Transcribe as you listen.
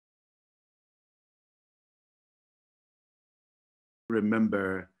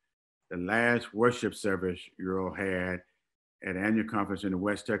remember the last worship service you all had at the annual conference in the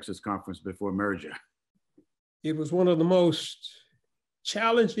West Texas Conference before merger? It was one of the most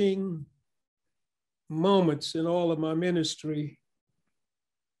challenging moments in all of my ministry,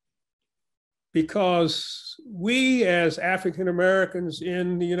 because we as African Americans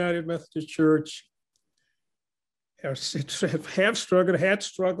in the United Methodist Church had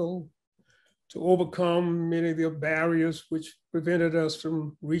struggled to overcome many of the barriers which prevented us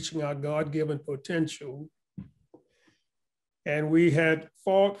from reaching our God-given potential. And we had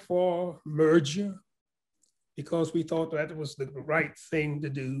fought for merger because we thought that was the right thing to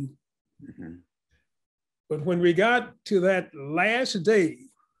do. Mm-hmm. But when we got to that last day,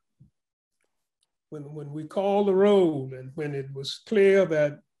 when we called the roll and when it was clear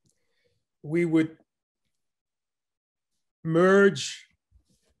that we would merge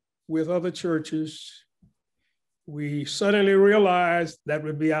with other churches, we suddenly realized that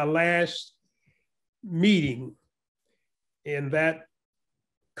would be our last meeting in that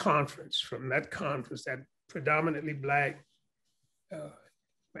conference, that predominantly Black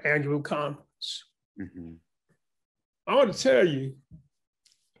annual conference. Mm-hmm. I want to tell you,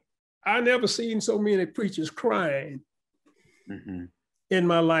 I never seen so many preachers crying mm-hmm. in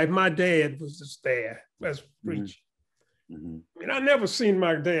my life. My dad was just there as preacher. Mm-hmm. I mean, I never seen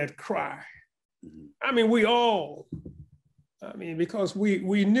my dad cry. Mm-hmm. I mean, because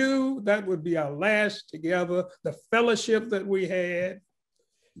we knew that would be our last together, the fellowship that we had.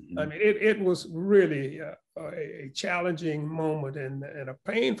 Mm-hmm. I mean, it was really a challenging moment and a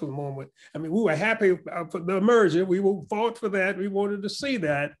painful moment. I mean, we were happy for the merger. We fought for that. We wanted to see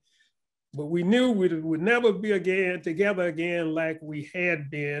that. But we knew we would never be together again like we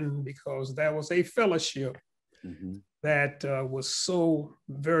had been, because that was a fellowship mm-hmm. that was so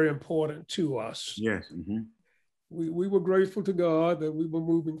very important to us. Yes. Mm-hmm. We were grateful to God that we were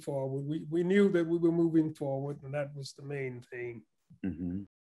moving forward. We knew that we were moving forward, and that was the main thing. Mm-hmm.